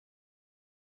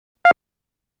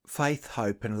Faith,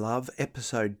 Hope and Love,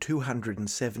 episode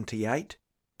 278,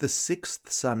 the 6th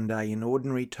Sunday in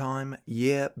Ordinary Time,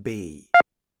 Year B.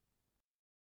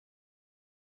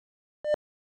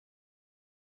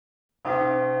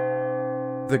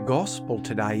 The Gospel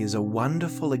today is a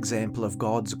wonderful example of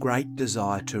God's great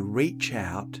desire to reach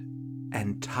out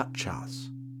and touch us,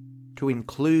 to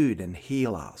include and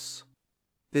heal us.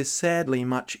 There's sadly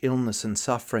much illness and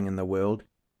suffering in the world,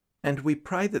 and we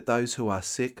pray that those who are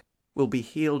sick will be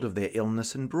healed of their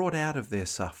illness and brought out of their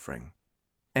suffering.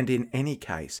 And in any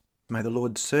case, may the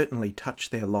Lord certainly touch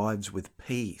their lives with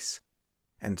peace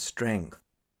and strength,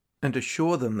 and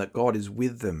assure them that God is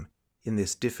with them in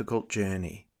this difficult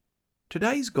journey.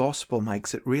 Today's Gospel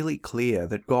makes it really clear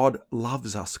that God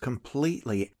loves us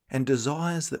completely and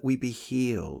desires that we be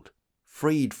healed,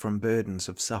 freed from burdens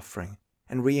of suffering,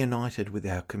 and reunited with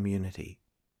our community.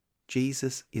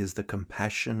 Jesus is the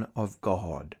compassion of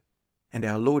God, and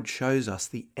our Lord shows us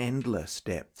the endless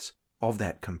depths of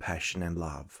that compassion and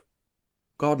love.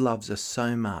 God loves us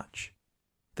so much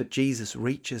that Jesus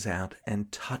reaches out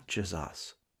and touches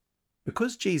us.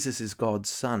 Because Jesus is God's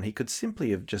Son, he could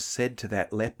simply have just said to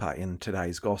that leper in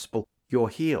today's Gospel, "You're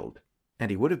healed,"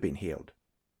 and he would have been healed.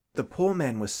 The poor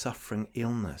man was suffering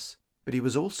illness, but he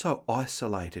was also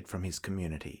isolated from his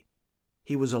community.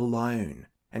 He was alone,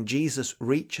 and Jesus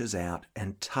reaches out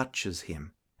and touches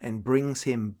him and brings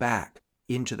him back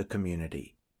into the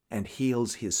community and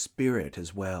heals his spirit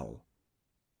as well.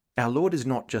 Our Lord is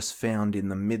not just found in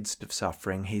the midst of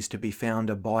suffering, he's to be found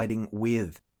abiding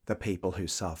with the people who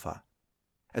suffer,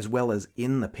 as well as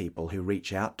in the people who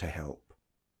reach out to help.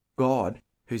 God,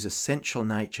 whose essential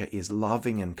nature is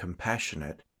loving and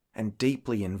compassionate and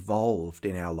deeply involved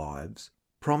in our lives,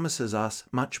 promises us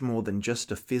much more than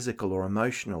just a physical or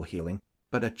emotional healing,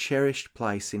 but a cherished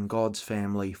place in God's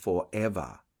family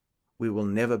forever. We will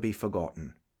never be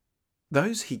forgotten.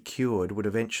 Those he cured would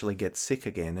eventually get sick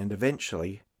again, and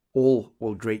eventually all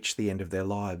will reach the end of their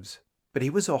lives. But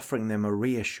he was offering them a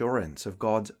reassurance of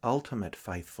God's ultimate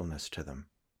faithfulness to them.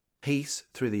 Peace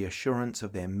through the assurance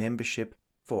of their membership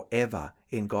forever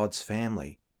in God's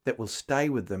family that will stay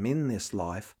with them in this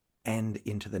life and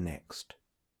into the next.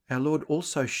 Our Lord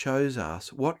also shows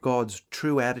us what God's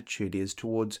true attitude is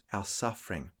towards our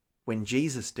suffering when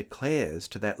Jesus declares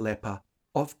to that leper,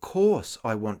 "Of course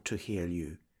I want to heal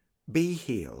you. Be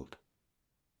healed."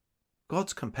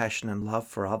 God's compassion and love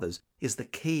for others is the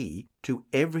key to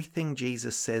everything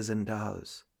Jesus says and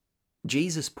does.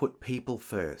 Jesus put people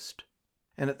first.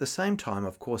 And at the same time,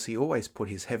 of course, he always put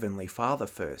his heavenly Father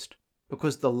first,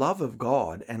 because the love of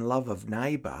God and love of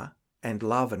neighbour and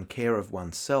love and care of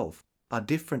oneself are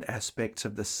different aspects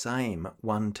of the same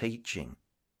one teaching.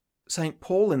 St.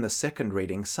 Paul in the second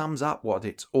reading sums up what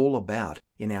it's all about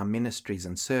in our ministries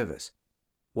and service.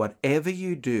 Whatever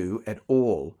you do at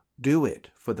all, do it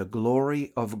for the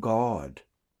glory of God.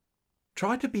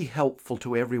 Try to be helpful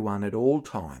to everyone at all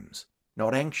times,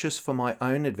 not anxious for my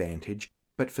own advantage,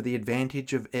 but for the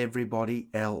advantage of everybody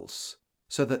else,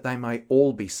 so that they may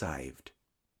all be saved.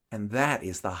 And that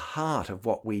is the heart of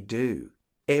what we do,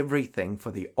 everything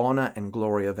for the honour and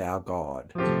glory of our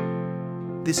God.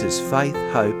 This is Faith,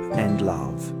 Hope and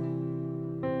Love.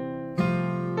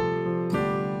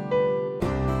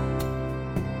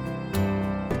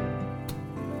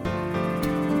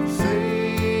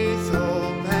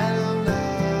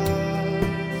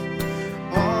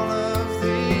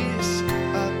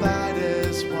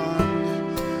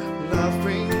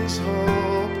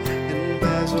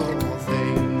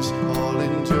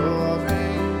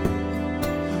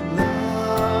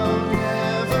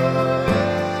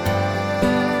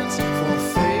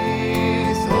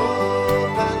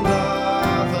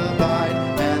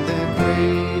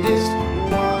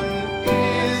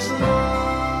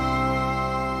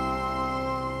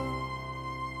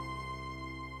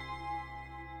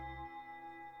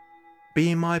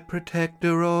 Be my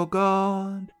protector, O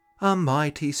God, a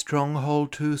mighty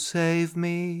stronghold to save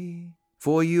me.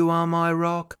 For you are my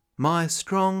rock, my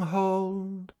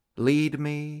stronghold. Lead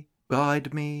me,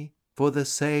 guide me, for the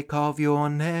sake of your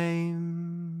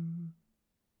name.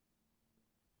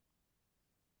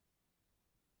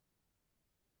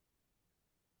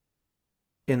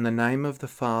 In the name of the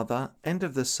Father, and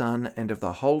of the Son, and of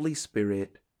the Holy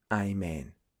Spirit.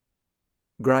 Amen.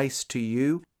 Grace to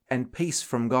you, and peace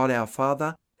from God our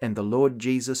Father and the Lord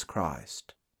Jesus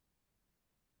Christ.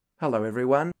 Hello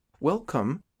everyone,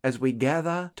 welcome as we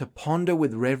gather to ponder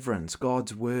with reverence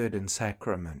God's Word and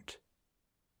Sacrament.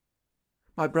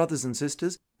 My brothers and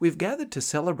sisters, we've gathered to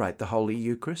celebrate the Holy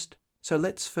Eucharist, so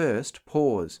let's first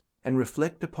pause and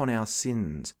reflect upon our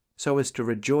sins so as to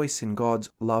rejoice in God's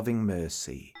loving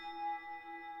mercy.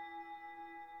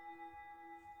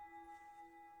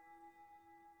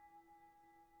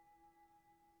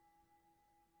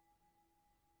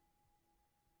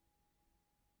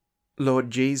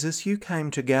 Lord Jesus, you came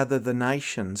to gather the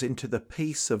nations into the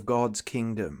peace of God's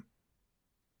kingdom.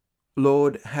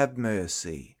 Lord, have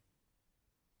mercy.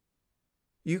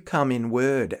 You come in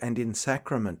word and in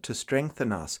sacrament to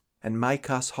strengthen us and make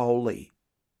us holy.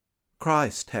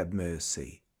 Christ, have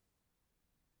mercy.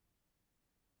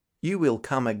 You will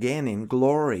come again in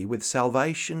glory with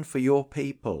salvation for your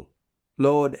people.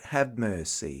 Lord, have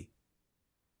mercy.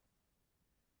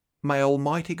 May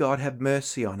Almighty God have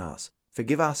mercy on us,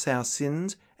 forgive us our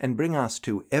sins, and bring us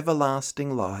to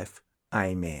everlasting life.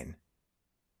 Amen.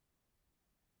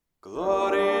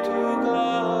 Glory to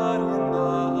God in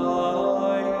the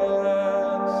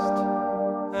highest,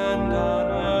 and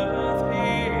on earth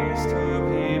peace to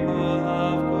people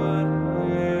of good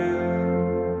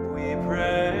will. We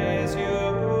praise you,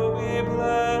 we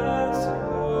bless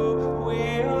you, we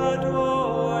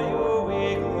adore you, we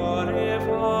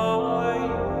glorify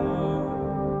you.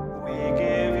 We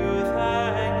give you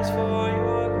thanks for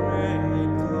your great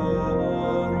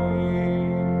glory.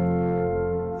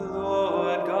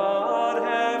 Lord God,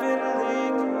 heavenly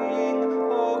King,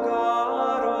 O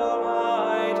God,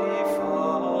 Almighty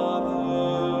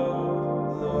Father,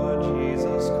 Lord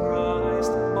Jesus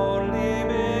Christ, only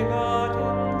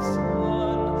begotten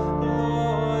Son,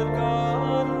 Lord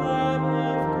God, Lamb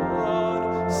of God,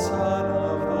 Son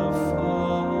of the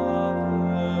Father,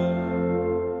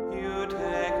 you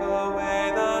take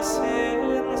away the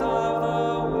sins of the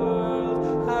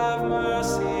world, have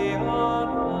mercy on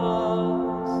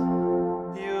us.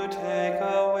 You take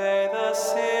away the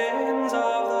sins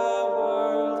of the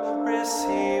world,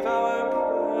 receive our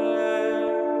prayer.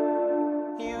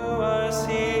 You are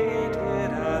seated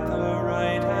at the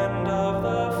right hand of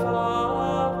the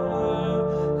Father,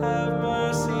 have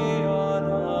mercy on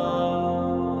us.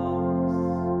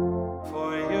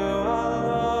 For you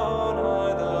alone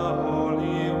are the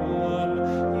Holy One,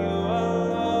 you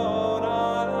alone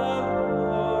are the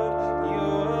Lord, you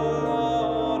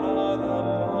alone are the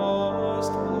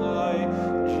Most High,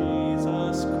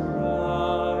 Jesus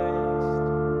Christ,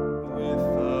 with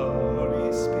the Holy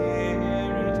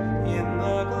Spirit, in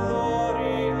the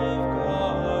glory of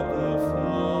God the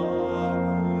Father.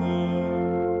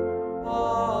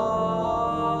 Amen.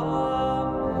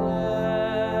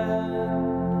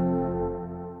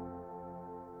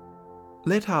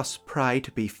 Let us pray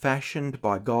to be fashioned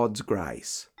by God's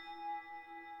grace.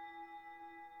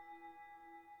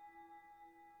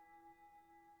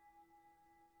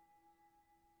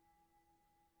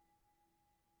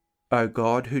 O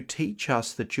God, who teach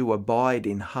us that you abide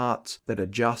in hearts that are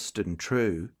just and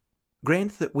true,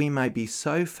 grant that we may be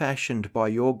so fashioned by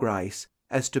your grace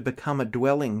as to become a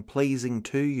dwelling pleasing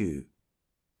to you.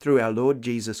 Through our Lord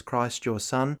Jesus Christ, your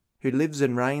Son, who lives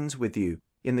and reigns with you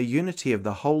in the unity of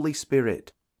the Holy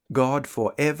Spirit, God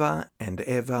for ever and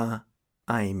ever.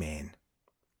 Amen.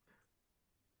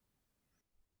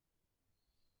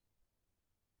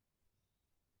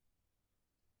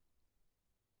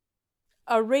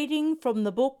 A reading from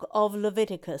the book of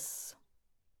Leviticus.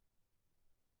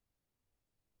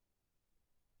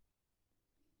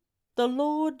 The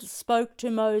Lord spoke to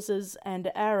Moses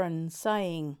and Aaron,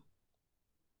 saying,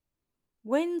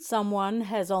 When someone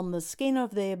has on the skin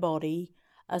of their body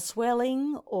a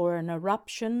swelling or an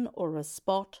eruption or a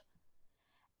spot,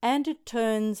 and it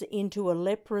turns into a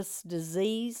leprous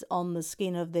disease on the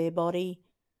skin of their body,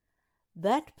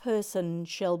 that person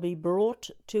shall be brought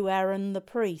to Aaron the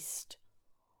priest,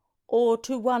 or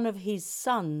to one of his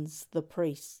sons the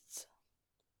priests.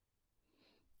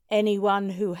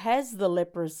 Anyone who has the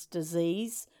leprous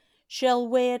disease shall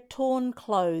wear torn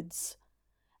clothes,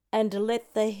 and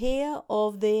let the hair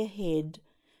of their head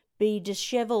be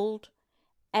dishevelled,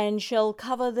 and shall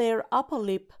cover their upper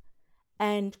lip,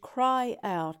 and cry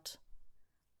out,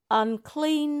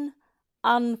 Unclean,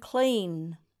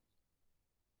 unclean.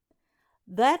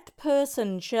 That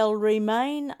person shall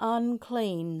remain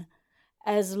unclean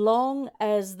as long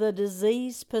as the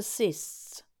disease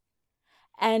persists,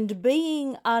 and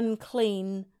being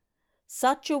unclean,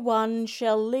 such a one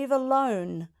shall live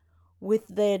alone with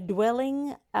their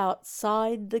dwelling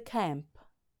outside the camp.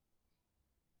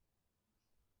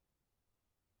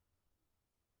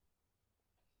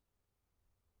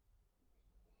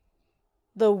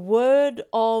 The word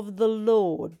of the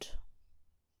Lord.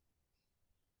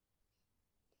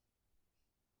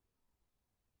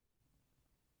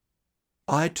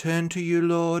 I turn to you,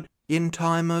 Lord, in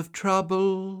time of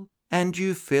trouble, and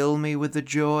you fill me with the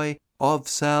joy of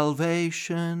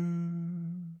salvation.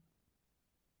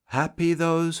 Happy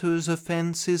those whose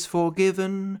offence is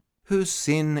forgiven, whose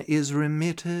sin is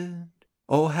remitted.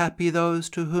 O happy those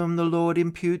to whom the Lord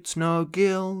imputes no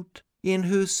guilt, in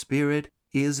whose spirit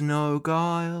is no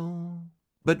guile.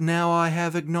 But now I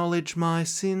have acknowledged my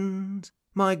sins,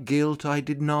 my guilt I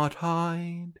did not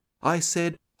hide. I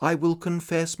said, I will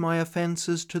confess my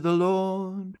offences to the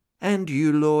Lord, and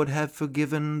you, Lord, have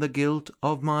forgiven the guilt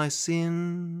of my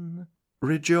sin.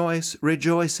 Rejoice,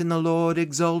 rejoice in the Lord,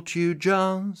 exult you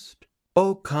just.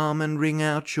 O come and ring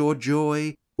out your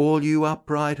joy, all you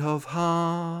upright of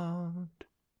heart.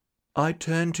 I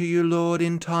turn to you, Lord,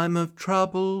 in time of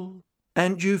trouble,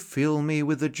 and you fill me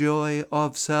with the joy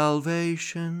of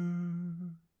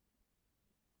salvation.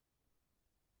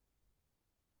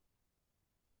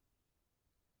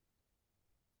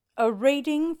 A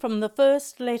reading from the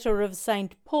first letter of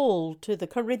St. Paul to the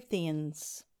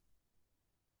Corinthians.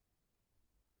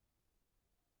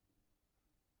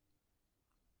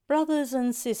 Brothers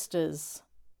and sisters,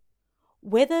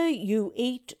 whether you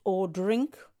eat or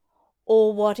drink,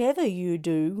 or whatever you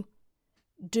do,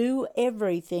 do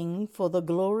everything for the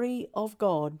glory of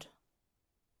God.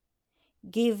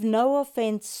 Give no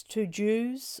offence to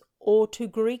Jews or to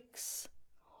Greeks,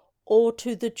 or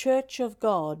to the Church of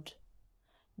God,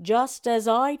 just as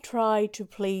I try to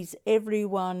please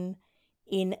everyone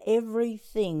in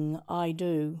everything I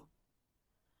do,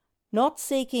 not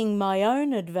seeking my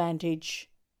own advantage,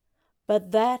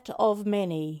 but that of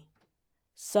many,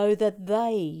 so that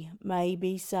they may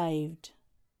be saved.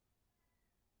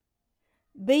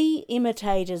 Be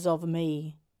imitators of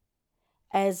me,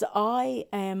 as I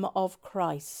am of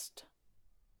Christ.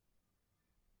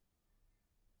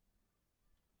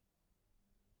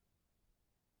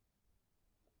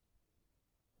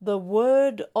 The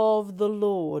word of the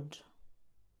Lord.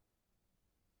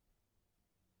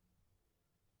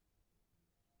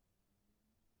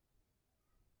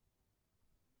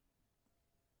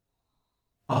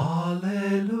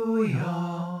 Alleluia,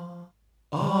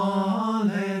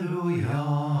 alleluia,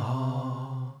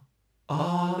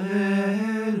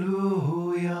 alleluia.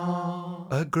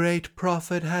 A great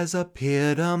prophet has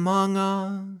appeared among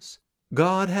us.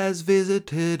 God has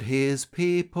visited his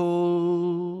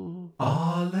people.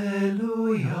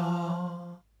 Alleluia,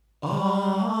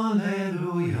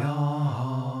 alleluia,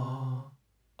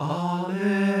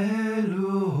 alleluia.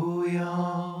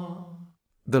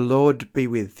 The Lord be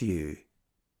with you.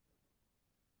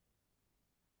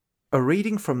 A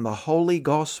reading from the Holy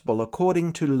Gospel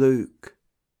according to Luke.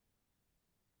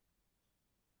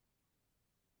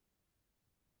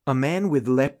 A man with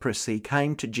leprosy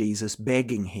came to Jesus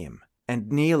begging him, and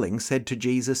kneeling said to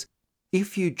Jesus,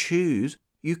 "If you choose,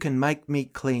 you can make me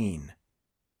clean."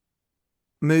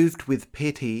 Moved with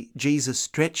pity, Jesus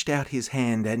stretched out his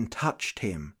hand and touched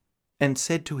him, and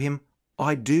said to him,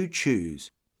 "I do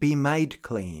choose, be made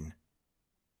clean."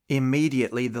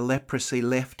 Immediately the leprosy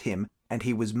left him, and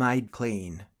he was made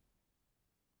clean.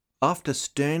 After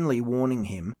sternly warning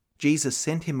him, Jesus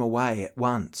sent him away at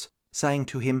once, saying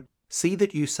to him, "See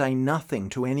that you say nothing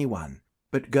to anyone,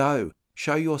 but go,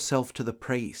 show yourself to the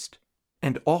priest,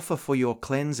 and offer for your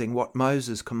cleansing what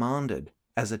Moses commanded,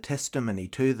 as a testimony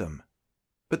to them."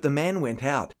 But the man went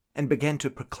out and began to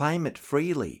proclaim it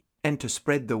freely and to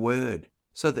spread the word,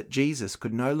 so that Jesus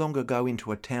could no longer go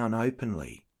into a town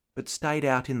openly, but stayed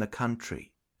out in the country.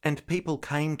 And people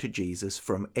came to Jesus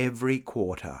from every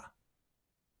quarter.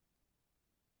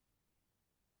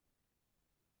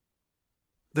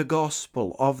 The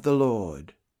Gospel of the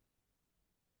Lord.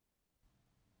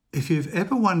 If you've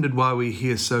ever wondered why we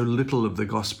hear so little of the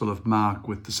Gospel of Mark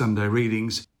with the Sunday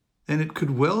readings, then it could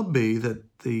well be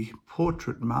that the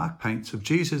portrait Mark paints of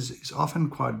Jesus is often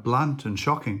quite blunt and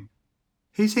shocking.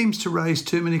 He seems to raise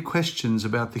too many questions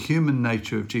about the human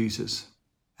nature of Jesus,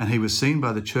 and he was seen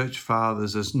by the Church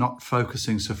Fathers as not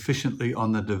focusing sufficiently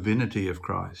on the divinity of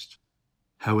Christ.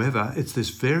 However, it's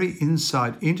this very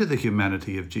insight into the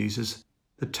humanity of Jesus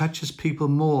that touches people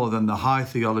more than the high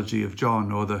theology of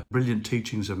John or the brilliant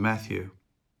teachings of Matthew.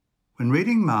 When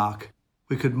reading Mark,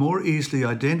 we could more easily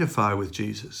identify with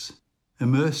Jesus,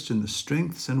 immersed in the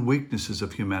strengths and weaknesses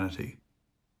of humanity,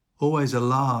 always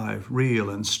alive, real,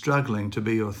 and struggling to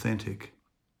be authentic.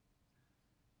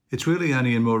 It's really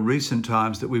only in more recent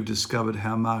times that we've discovered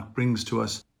how Mark brings to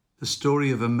us the story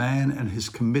of a man and his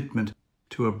commitment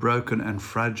to a broken and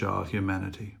fragile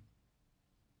humanity.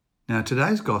 Now,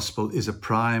 today's Gospel is a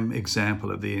prime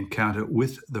example of the encounter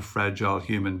with the fragile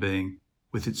human being,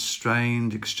 with its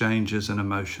strained exchanges and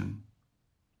emotion.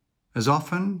 As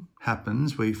often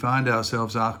happens, we find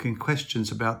ourselves asking questions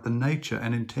about the nature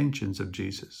and intentions of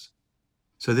Jesus.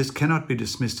 So this cannot be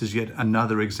dismissed as yet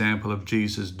another example of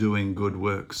Jesus doing good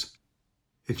works.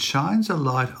 It shines a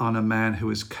light on a man who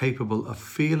is capable of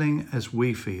feeling as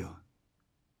we feel.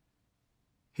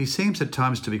 He seems at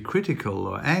times to be critical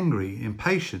or angry,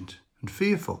 impatient and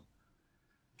fearful.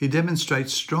 He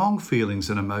demonstrates strong feelings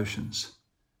and emotions.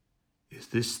 Is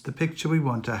this the picture we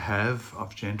want to have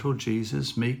of gentle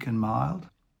Jesus, meek and mild?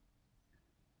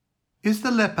 Is the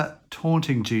leper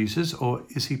taunting Jesus, or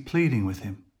is he pleading with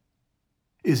him?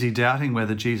 Is he doubting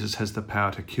whether Jesus has the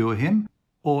power to cure him,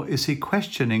 or is he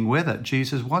questioning whether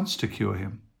Jesus wants to cure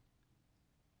him?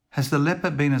 Has the leper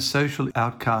been a social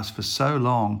outcast for so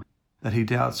long that he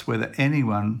doubts whether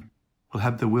anyone will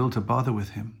have the will to bother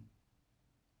with him?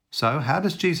 So, how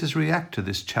does Jesus react to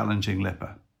this challenging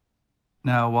leper?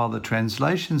 Now, while the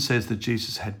translation says that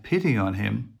Jesus had pity on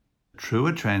him, a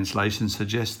truer translation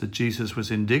suggests that Jesus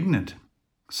was indignant,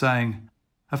 saying,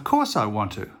 "Of course I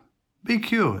want to. Be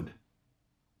cured."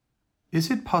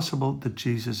 Is it possible that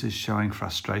Jesus is showing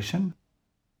frustration?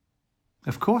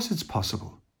 Of course it's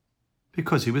possible,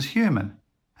 because he was human,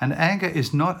 and anger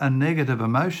is not a negative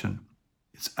emotion.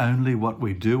 It's only what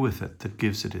we do with it that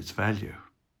gives it its value.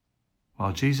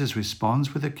 While Jesus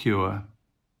responds with a cure,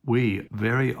 we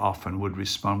very often would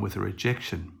respond with a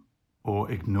rejection or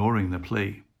ignoring the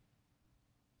plea.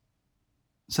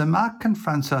 So Mark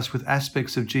confronts us with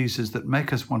aspects of Jesus that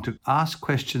make us want to ask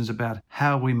questions about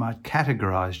how we might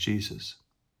categorize Jesus.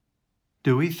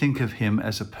 Do we think of him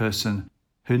as a person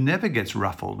who never gets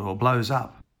ruffled or blows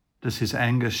up? Does his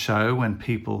anger show when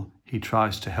people he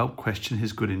tries to help question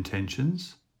his good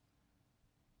intentions?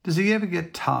 Does he ever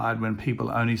get tired when people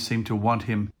only seem to want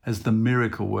him as the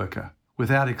miracle worker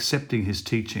without accepting his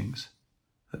teachings,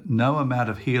 that no amount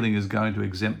of healing is going to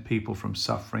exempt people from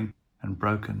suffering and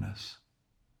brokenness?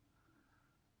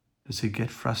 Does he get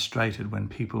frustrated when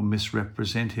people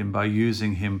misrepresent him by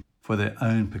using him for their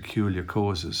own peculiar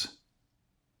causes?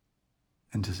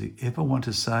 And does he ever want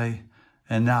to say,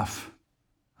 "Enough,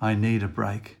 I need a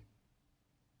break"?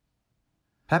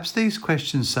 Perhaps these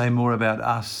questions say more about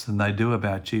us than they do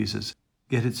about Jesus,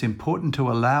 yet it's important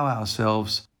to allow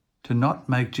ourselves to not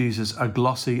make Jesus a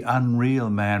glossy, unreal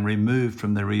man removed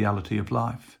from the reality of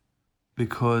life.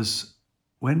 Because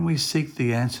when we seek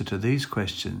the answer to these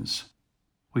questions,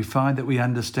 we find that we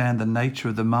understand the nature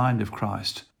of the mind of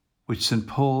Christ, which St.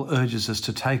 Paul urges us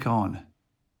to take on.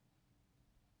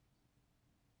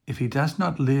 If he does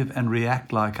not live and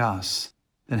react like us,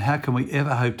 then how can we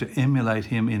ever hope to emulate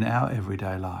him in our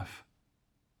everyday life?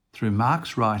 Through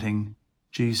Mark's writing,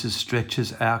 Jesus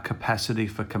stretches our capacity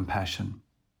for compassion.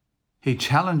 He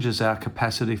challenges our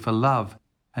capacity for love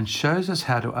and shows us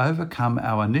how to overcome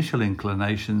our initial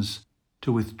inclinations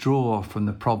to withdraw from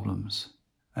the problems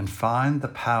and find the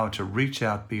power to reach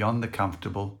out beyond the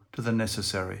comfortable to the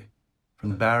necessary, from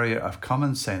the barrier of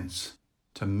common sense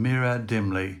to mirror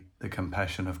dimly the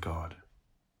compassion of God.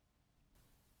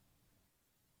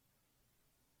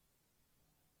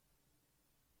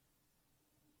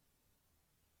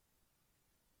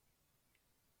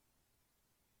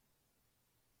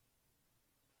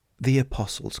 The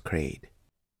Apostles' Creed.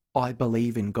 I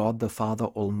believe in God the Father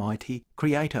Almighty,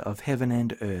 creator of heaven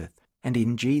and earth, and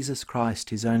in Jesus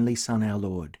Christ, his only Son, our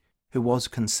Lord, who was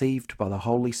conceived by the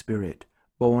Holy Spirit,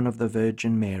 born of the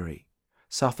Virgin Mary,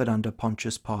 suffered under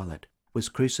Pontius Pilate, was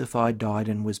crucified, died,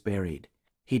 and was buried.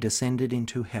 He descended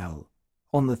into hell.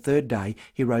 On the third day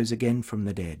he rose again from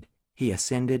the dead. He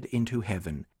ascended into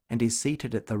heaven, and is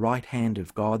seated at the right hand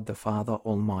of God the Father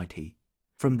Almighty.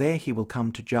 From there he will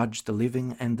come to judge the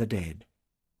living and the dead.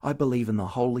 I believe in the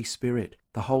Holy Spirit,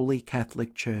 the Holy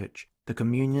Catholic Church, the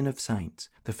communion of saints,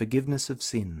 the forgiveness of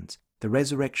sins, the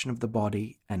resurrection of the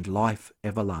body, and life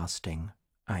everlasting.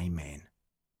 Amen.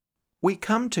 We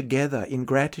come together in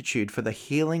gratitude for the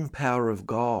healing power of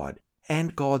God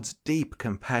and God's deep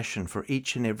compassion for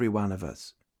each and every one of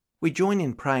us. We join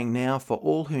in praying now for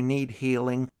all who need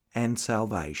healing and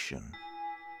salvation.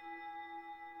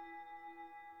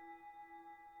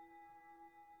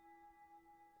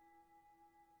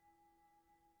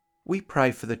 We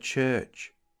pray for the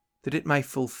Church, that it may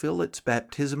fulfill its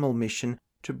baptismal mission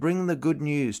to bring the good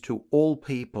news to all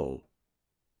people.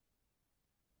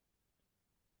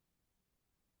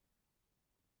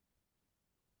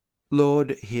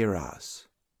 Lord, hear us.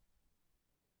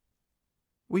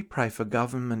 We pray for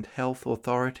government health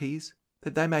authorities,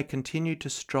 that they may continue to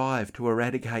strive to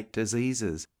eradicate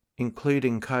diseases,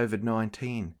 including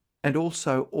COVID-19, and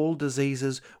also all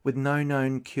diseases with no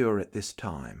known cure at this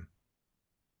time.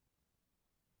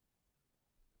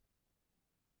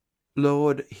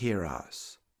 Lord, hear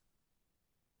us.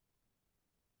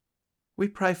 We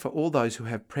pray for all those who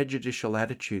have prejudicial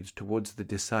attitudes towards the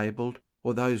disabled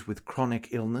or those with chronic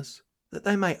illness, that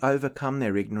they may overcome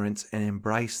their ignorance and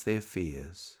embrace their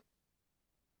fears.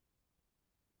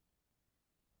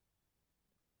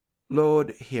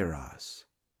 Lord, hear us.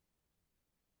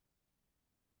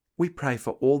 We pray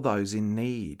for all those in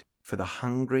need, for the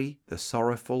hungry, the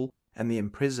sorrowful, and the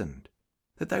imprisoned,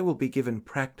 that they will be given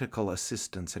practical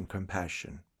assistance and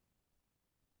compassion.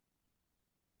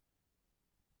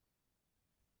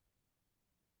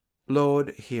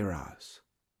 Lord, hear us.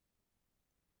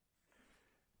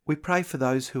 We pray for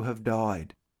those who have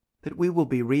died, that we will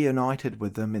be reunited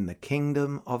with them in the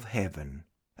kingdom of heaven,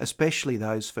 especially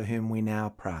those for whom we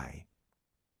now pray.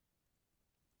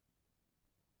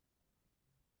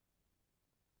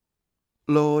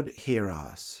 Lord, hear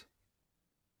us.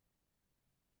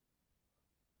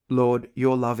 Lord,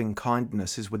 your loving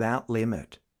kindness is without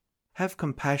limit. Have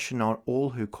compassion on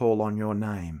all who call on your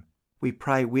name. We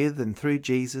pray with and through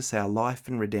Jesus, our life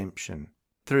and redemption.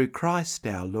 Through Christ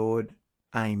our Lord.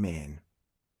 Amen.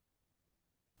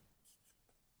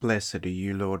 Blessed are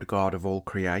you, Lord God of all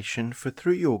creation, for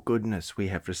through your goodness we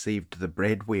have received the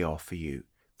bread we offer you,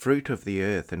 fruit of the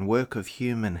earth and work of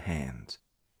human hands.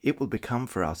 It will become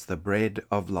for us the bread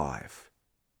of life.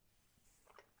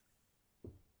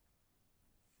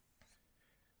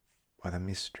 By the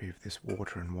mystery of this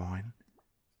water and wine,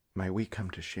 may we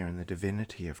come to share in the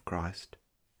divinity of Christ,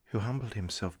 who humbled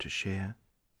himself to share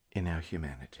in our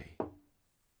humanity.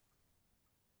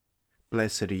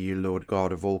 Blessed are you, Lord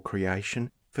God of all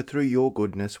creation, for through your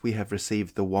goodness we have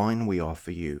received the wine we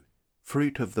offer you,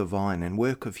 fruit of the vine and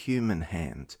work of human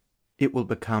hands. It will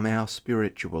become our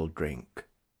spiritual drink.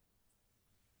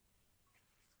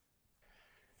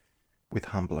 With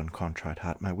humble and contrite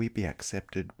heart may we be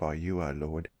accepted by you, O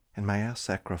Lord, and may our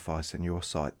sacrifice in your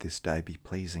sight this day be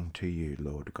pleasing to you,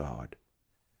 Lord God.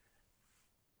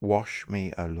 Wash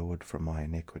me, O Lord, from my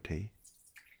iniquity,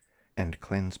 and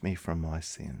cleanse me from my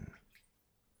sin.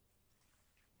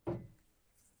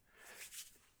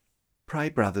 Pray,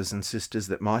 brothers and sisters,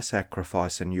 that my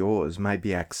sacrifice and yours may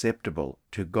be acceptable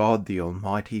to God the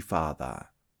Almighty Father.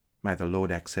 May the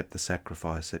Lord accept the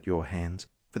sacrifice at your hands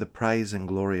for the praise and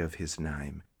glory of his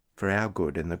name, for our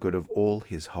good and the good of all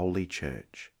his holy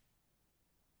church.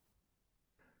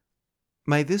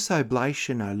 May this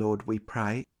oblation, O Lord, we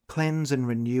pray, cleanse and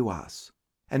renew us,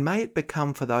 and may it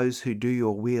become for those who do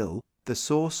your will the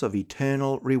source of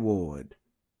eternal reward.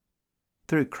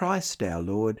 Through Christ our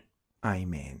Lord.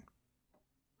 Amen.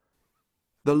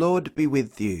 The Lord be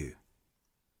with you.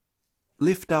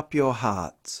 Lift up your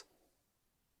hearts.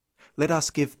 Let us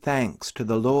give thanks to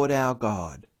the Lord our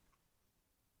God.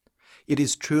 It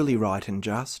is truly right and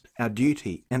just, our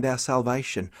duty and our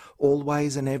salvation,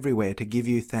 always and everywhere to give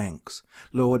you thanks,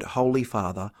 Lord, Holy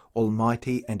Father,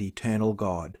 Almighty and Eternal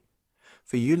God.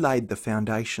 For you laid the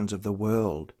foundations of the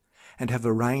world, and have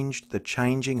arranged the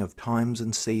changing of times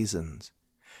and seasons.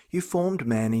 You formed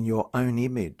man in your own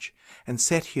image, and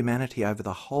set humanity over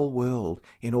the whole world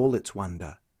in all its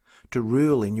wonder, to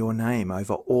rule in your name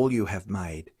over all you have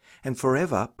made, and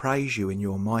forever praise you in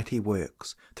your mighty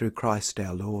works, through Christ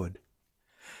our Lord.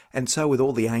 And so with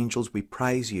all the angels we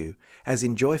praise you, as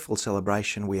in joyful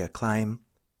celebration we acclaim,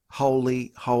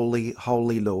 Holy, holy,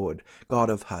 holy Lord, God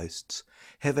of hosts,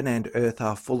 heaven and earth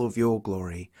are full of your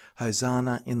glory.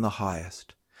 Hosanna in the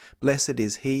highest. Blessed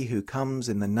is he who comes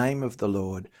in the name of the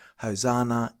Lord.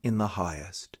 Hosanna in the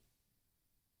highest.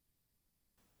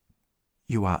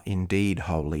 You are indeed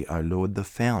holy, O Lord, the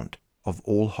fount of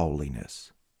all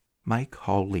holiness. Make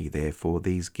holy, therefore,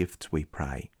 these gifts, we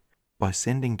pray, by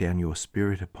sending down your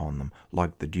Spirit upon them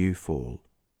like the dewfall,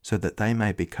 so that they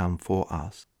may become for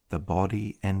us the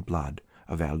body and blood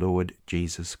of our Lord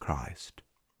Jesus Christ.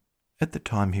 At the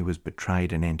time he was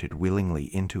betrayed and entered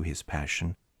willingly into his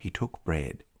passion, he took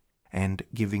bread, and,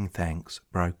 giving thanks,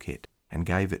 broke it, and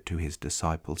gave it to his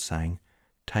disciples, saying,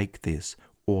 Take this,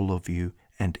 all of you,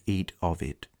 and eat of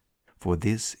it, for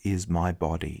this is my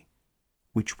body,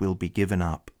 which will be given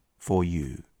up for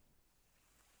you.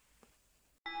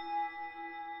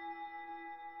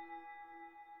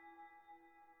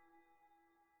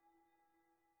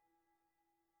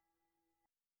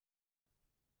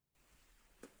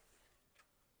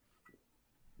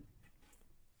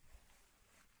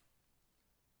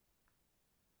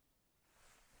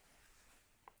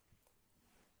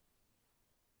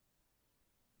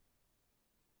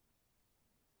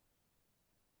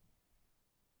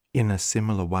 In a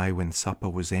similar way, when supper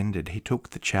was ended, he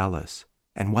took the chalice,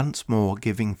 and once more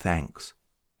giving thanks,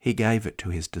 he gave it to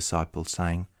his disciples,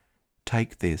 saying,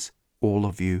 Take this, all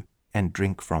of you, and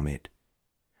drink from it.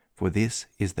 For this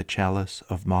is the chalice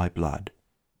of my blood,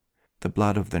 the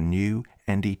blood of the new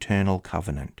and eternal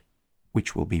covenant,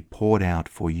 which will be poured out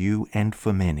for you and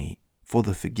for many, for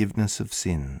the forgiveness of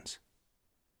sins.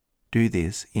 Do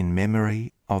this in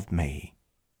memory of me.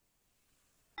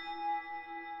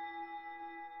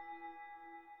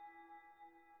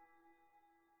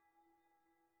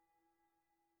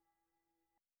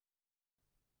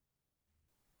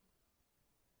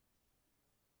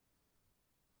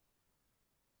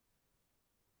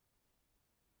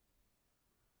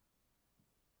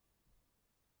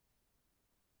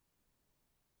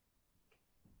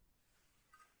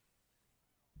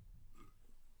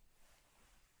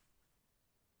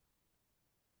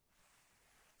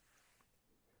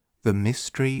 The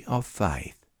mystery of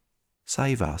faith.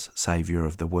 Save us, Saviour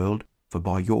of the world, for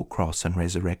by your cross and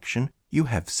resurrection you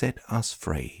have set us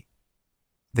free.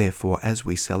 Therefore, as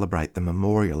we celebrate the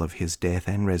memorial of his death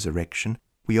and resurrection,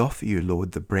 we offer you,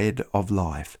 Lord, the bread of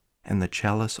life and the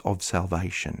chalice of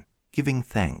salvation, giving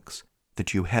thanks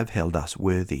that you have held us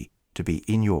worthy to be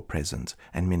in your presence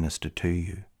and minister to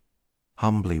you.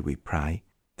 Humbly we pray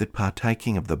that,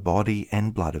 partaking of the body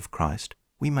and blood of Christ,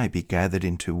 we may be gathered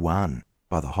into one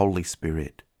by the Holy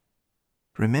Spirit.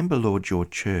 Remember, Lord, your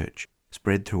church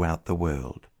spread throughout the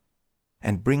world,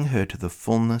 and bring her to the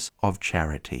fullness of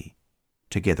charity,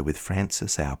 together with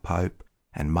Francis our Pope,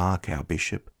 and Mark our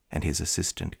Bishop, and his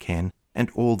assistant Ken, and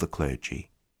all the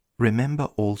clergy. Remember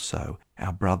also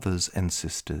our brothers and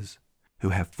sisters who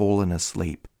have fallen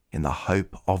asleep in the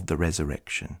hope of the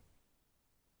resurrection,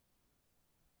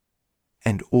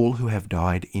 and all who have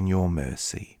died in your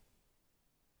mercy.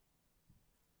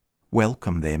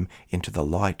 Welcome them into the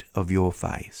light of your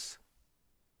face.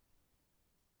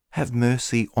 Have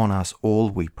mercy on us all,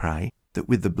 we pray, that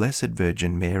with the Blessed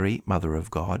Virgin Mary, Mother of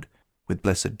God, with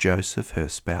blessed Joseph, her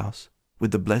spouse,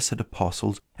 with the blessed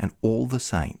apostles and all the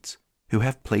saints who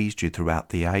have pleased you throughout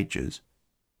the ages,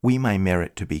 we may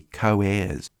merit to be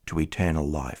co-heirs to eternal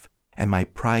life, and may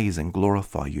praise and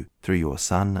glorify you through your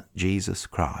Son, Jesus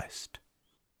Christ.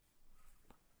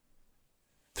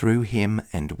 Through him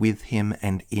and with him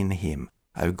and in him,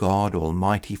 O God,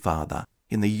 Almighty Father,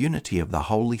 in the unity of the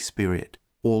Holy Spirit,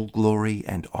 all glory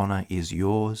and honour is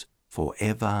yours for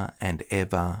ever and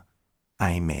ever.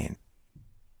 Amen.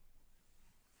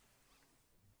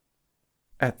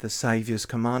 At the Saviour's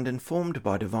command, informed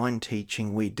by divine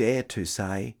teaching, we dare to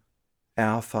say,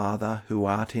 Our Father, who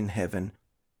art in heaven,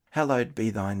 hallowed be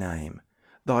thy name.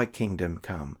 Thy kingdom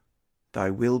come. Thy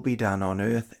will be done on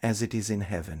earth as it is in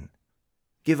heaven.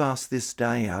 Give us this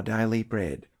day our daily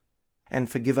bread, and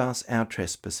forgive us our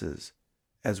trespasses,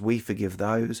 as we forgive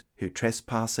those who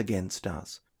trespass against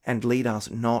us. And lead us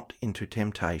not into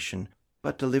temptation,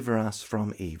 but deliver us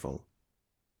from evil.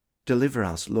 Deliver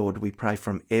us, Lord, we pray,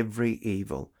 from every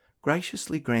evil.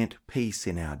 Graciously grant peace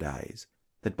in our days,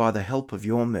 that by the help of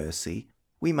your mercy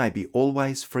we may be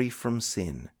always free from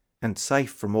sin and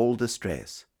safe from all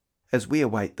distress, as we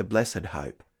await the blessed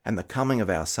hope and the coming of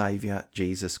our Saviour,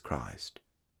 Jesus Christ.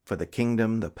 For the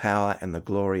kingdom, the power, and the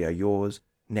glory are yours,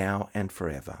 now and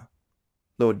forever.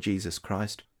 Lord Jesus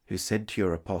Christ, who said to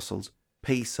your apostles,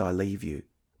 Peace I leave you,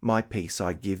 my peace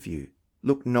I give you.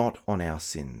 Look not on our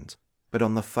sins, but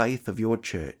on the faith of your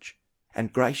church,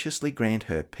 and graciously grant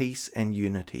her peace and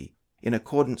unity, in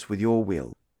accordance with your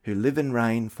will, who live and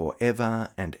reign for ever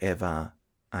and ever.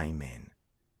 Amen.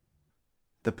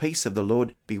 The peace of the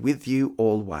Lord be with you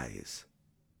always.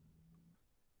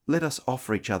 Let us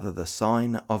offer each other the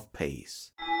sign of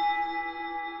peace.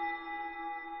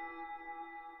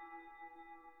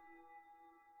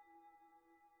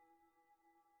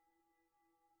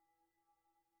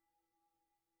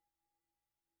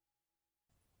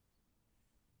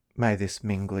 May this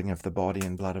mingling of the body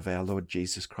and blood of our Lord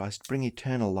Jesus Christ bring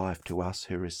eternal life to us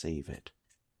who receive it.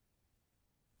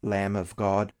 Lamb of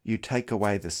God, you take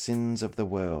away the sins of the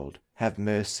world. Have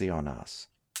mercy on us.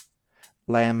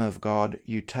 Lamb of God,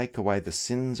 you take away the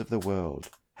sins of the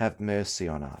world. Have mercy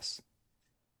on us.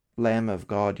 Lamb of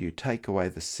God, you take away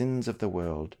the sins of the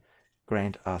world.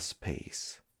 Grant us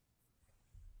peace.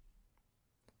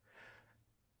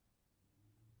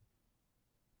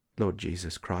 Lord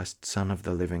Jesus Christ, Son of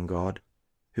the living God,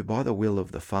 who by the will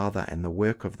of the Father and the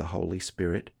work of the Holy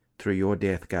Spirit, through your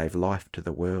death gave life to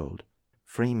the world,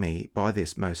 free me by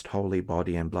this most holy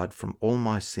body and blood from all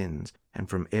my sins and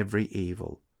from every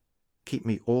evil. Keep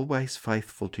me always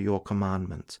faithful to your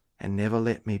commandments, and never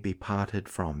let me be parted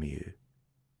from you.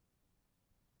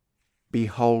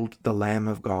 Behold the Lamb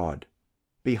of God.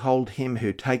 Behold him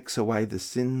who takes away the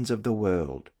sins of the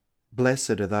world.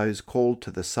 Blessed are those called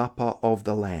to the supper of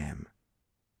the Lamb.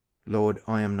 Lord,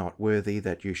 I am not worthy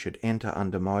that you should enter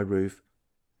under my roof,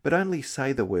 but only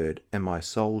say the word, and my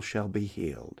soul shall be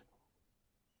healed.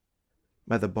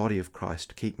 May the body of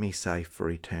Christ keep me safe for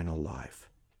eternal life.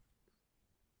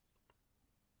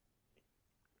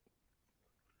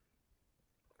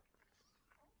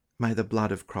 May the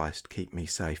blood of Christ keep me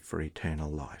safe for eternal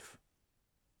life.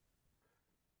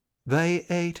 They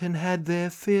ate and had their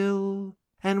fill,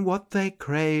 and what they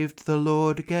craved the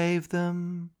Lord gave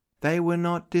them. They were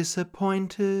not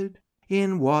disappointed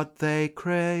in what they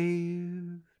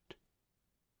craved.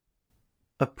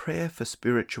 A prayer for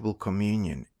spiritual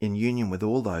communion in union with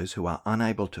all those who are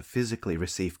unable to physically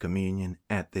receive communion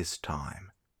at this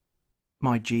time.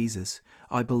 My Jesus,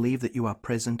 I believe that you are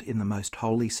present in the most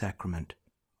holy sacrament.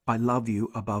 I love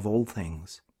you above all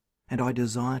things. and I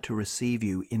desire to receive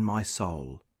you in my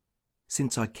soul.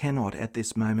 Since I cannot at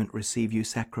this moment receive you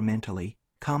sacramentally,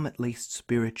 come at least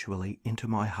spiritually into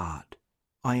my heart.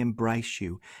 I embrace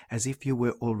you as if you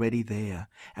were already there,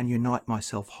 and unite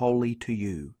myself wholly to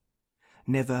you.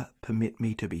 Never permit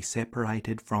me to be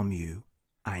separated from you.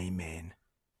 Amen.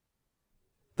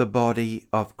 The body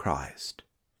of Christ.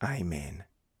 Amen.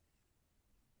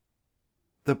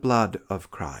 The blood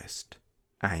of Christ.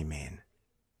 Amen.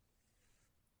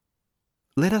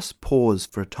 Let us pause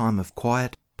for a time of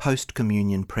quiet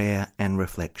post-communion prayer and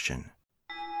reflection.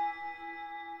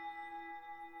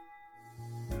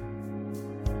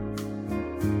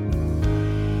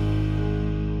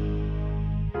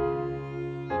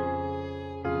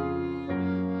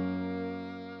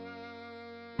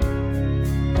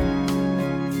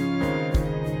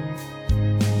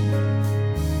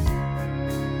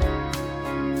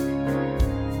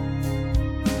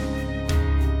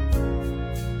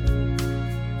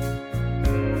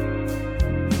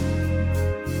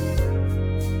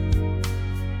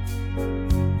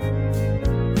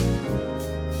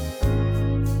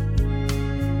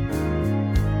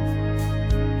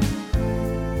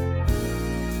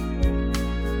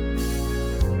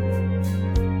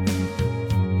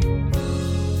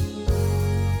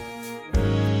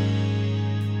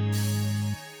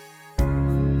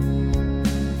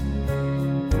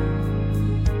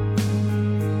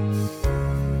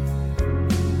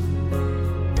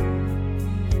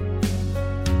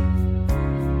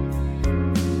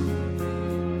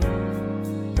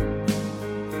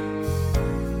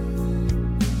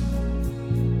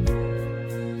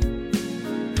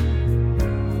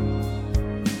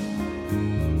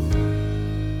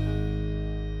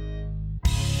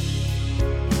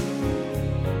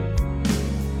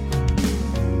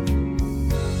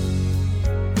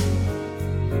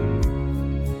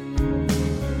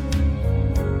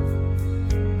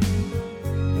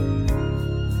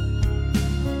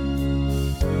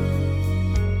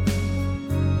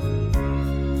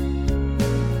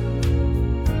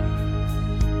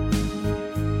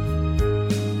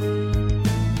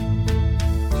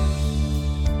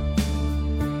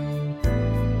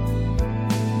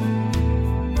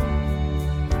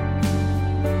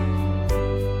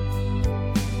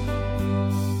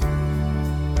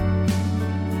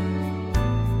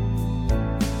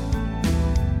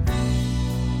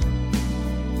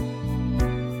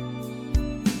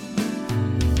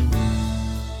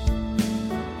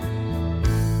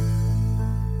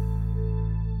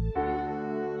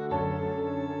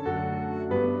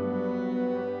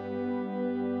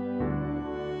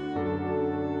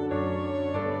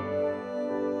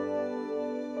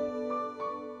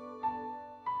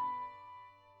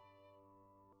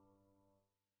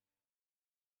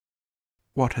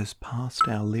 What has passed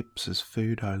our lips as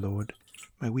food, O Lord,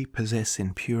 may we possess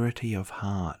in purity of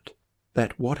heart,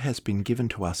 that what has been given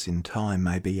to us in time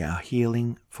may be our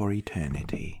healing for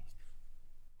eternity.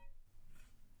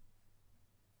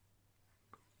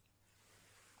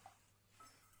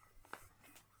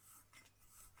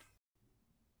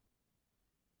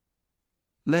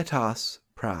 Let us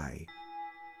pray.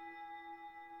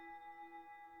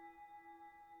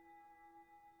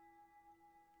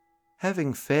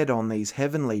 Having fed on these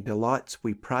heavenly delights,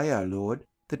 we pray, O Lord,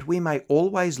 that we may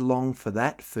always long for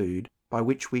that food by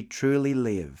which we truly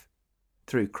live.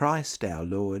 Through Christ our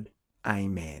Lord.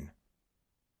 Amen.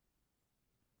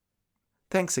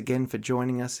 Thanks again for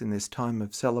joining us in this time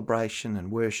of celebration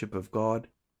and worship of God.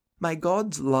 May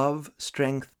God's love,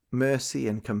 strength, mercy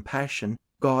and compassion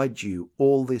guide you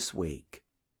all this week.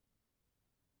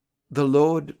 The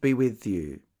Lord be with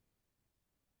you.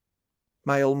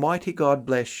 May Almighty God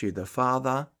bless you, the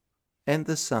Father, and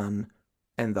the Son,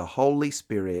 and the Holy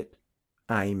Spirit.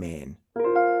 Amen.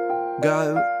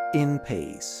 Go in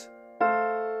peace.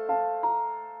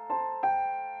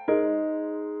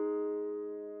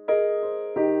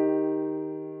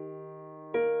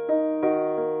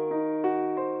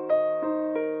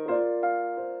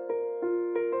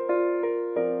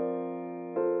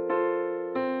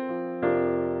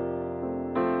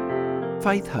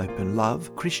 Faith, Hope and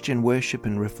Love, Christian Worship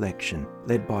and Reflection,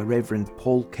 led by Reverend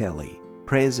Paul Kelly.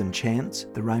 Prayers and Chants,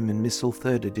 the Roman Missal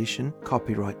 3rd edition,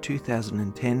 copyright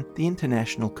 2010, the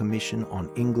International Commission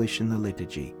on English in the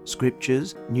Liturgy.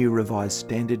 Scriptures, New Revised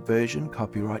Standard Version,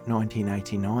 copyright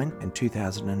 1989 and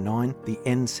 2009, the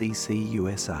NCC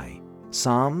USA.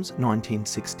 Psalms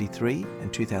 1963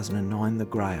 and 2009, The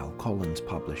Grail, Collins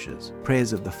Publishers.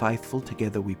 Prayers of the Faithful,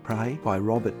 Together We Pray, by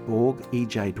Robert Borg,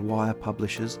 E.J. Dwyer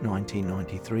Publishers,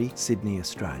 1993, Sydney,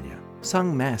 Australia.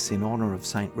 Sung Mass in honour of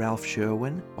St. Ralph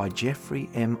Sherwin by Jeffrey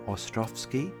M.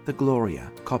 Ostrowski, The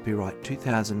Gloria, copyright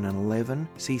 2011,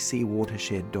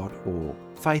 ccwatershed.org.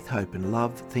 Faith, Hope and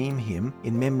Love theme hymn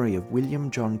in memory of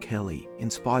William John Kelly,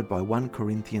 inspired by 1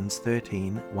 Corinthians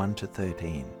 13,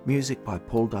 1-13. Music by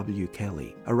Paul W.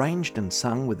 Kelly, arranged and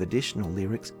sung with additional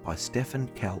lyrics by Stephen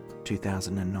Kelk,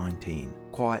 2019.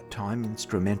 Quiet Time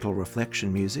instrumental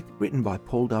reflection music written by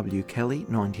Paul W. Kelly,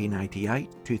 1988,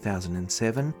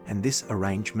 2007, and this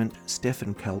arrangement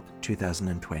Stephen Kelk,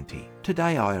 2020.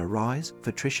 Today I Arise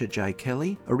for Tricia J.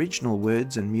 Kelly, original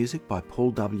words and music by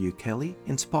Paul W. Kelly,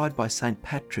 inspired by St.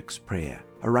 Patrick's Prayer,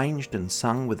 arranged and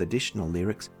sung with additional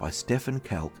lyrics by Stephen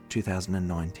Kelk,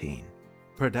 2019.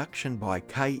 Production by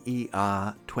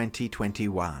KER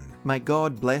 2021. May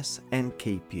God bless and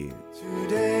keep you.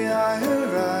 Today I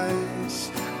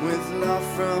arise with love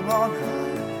from on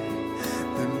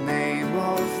high, the name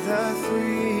of the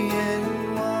three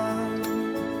in one.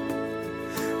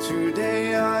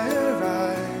 Today I